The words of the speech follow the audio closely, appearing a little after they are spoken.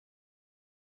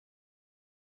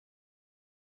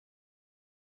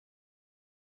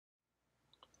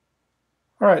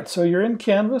All right, so you're in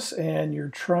Canvas and you're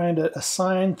trying to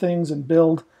assign things and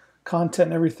build content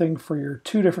and everything for your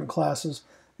two different classes.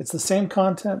 It's the same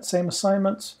content, same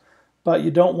assignments, but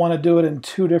you don't want to do it in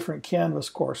two different Canvas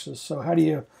courses. So how do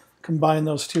you combine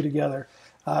those two together?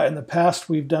 In the past,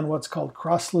 we've done what's called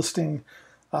cross-listing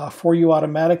for you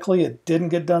automatically. It didn't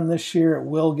get done this year. It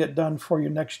will get done for you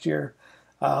next year.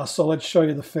 So let's show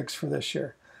you the fix for this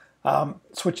year. So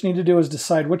what you need to do is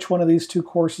decide which one of these two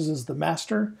courses is the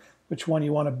master, which one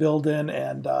you want to build in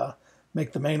and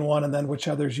make the main one, and then which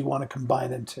others you want to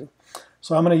combine into.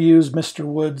 So I'm going to use Mr.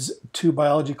 Wood's two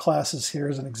biology classes here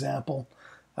as an example.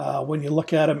 When you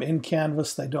look at them in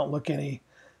Canvas, they don't look any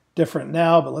different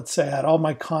now, but let's say I had all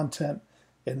my content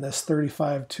in this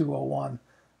 35201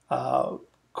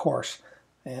 course.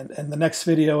 And the next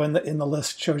video in the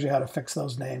list shows you how to fix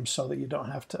those names so that you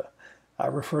don't have to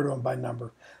refer to them by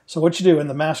number. So what you do in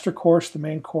the master course, the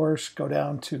main course, go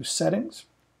down to settings.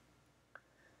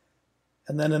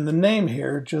 And then in the name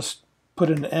here, just put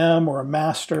an M or a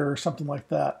master or something like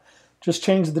that. Just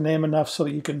change the name enough so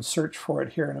that you can search for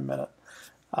it here in a minute.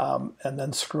 And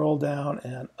then scroll down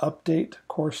and update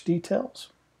course details.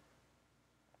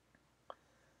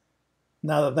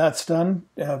 Now that that's done,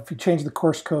 if you change the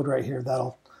course code right here,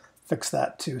 that'll fix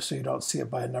that too, so you don't see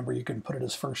it by a number. You can put it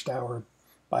as first hour,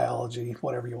 biology,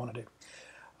 whatever you want to do.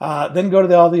 Then go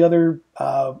to all the other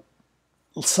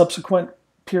subsequent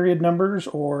period numbers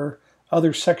or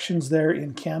other sections there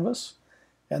in Canvas,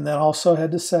 and then also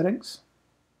head to settings.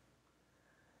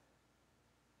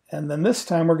 And then this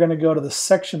time we're going to go to the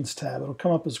sections tab. It'll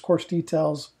come up as course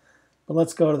details, but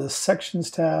let's go to the sections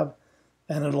tab,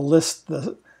 and it'll list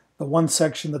the one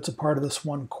section that's a part of this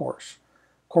one course.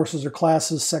 Courses are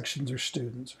classes, sections are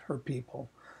students or people.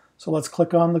 So let's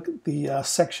click on the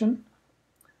section,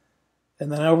 and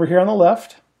then over here on the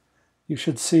left you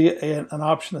should see an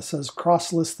option that says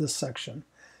cross-list this section.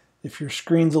 If your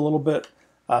screen's a little bit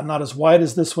not as wide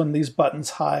as this one, these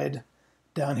buttons hide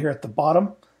down here at the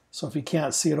bottom. So if you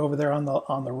can't see it over there on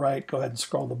the right, go ahead and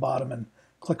scroll to the bottom and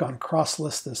click on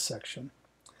cross-list this section.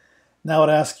 Now it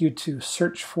asks you to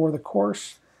search for the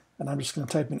course, and I'm just going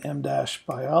to type in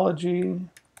M-biology,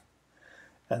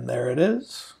 and there it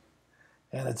is.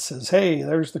 And it says, hey,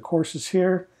 there's the courses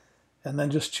here, and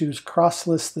then just choose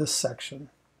cross-list this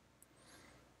section.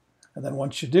 And then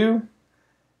once you do,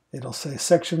 it'll say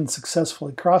section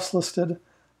successfully cross-listed.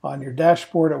 On your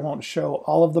dashboard, it won't show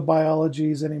all of the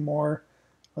biologies anymore.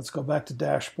 Let's go back to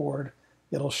dashboard.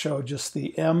 It'll show just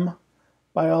the M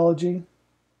biology.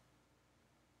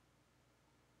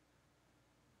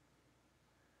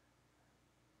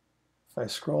 If I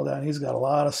scroll down, he's got a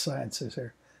lot of sciences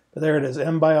here. But there it is,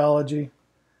 M biology.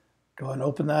 Go ahead and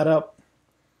open that up.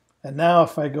 And now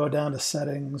if I go down to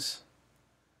settings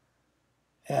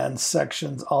and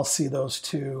sections, I'll see those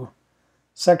two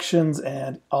sections,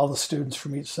 and all the students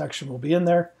from each section will be in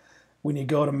there. When you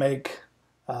go to make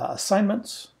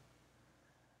assignments,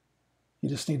 you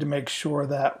just need to make sure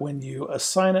that when you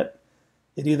assign it,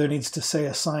 it either needs to say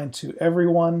assign to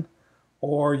everyone,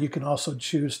 or you can also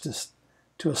choose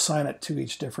to assign it to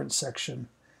each different section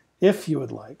if you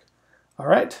would like. All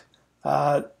right.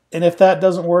 And if that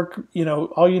doesn't work,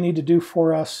 all you need to do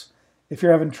for us, if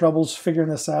you're having troubles figuring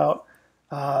this out,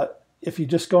 if you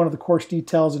just go into the course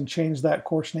details and change that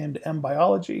course name to M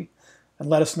Biology, and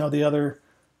let us know the other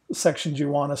sections you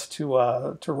want us to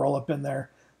roll up in there,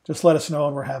 just let us know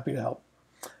and we're happy to help.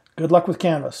 Good luck with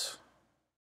Canvas.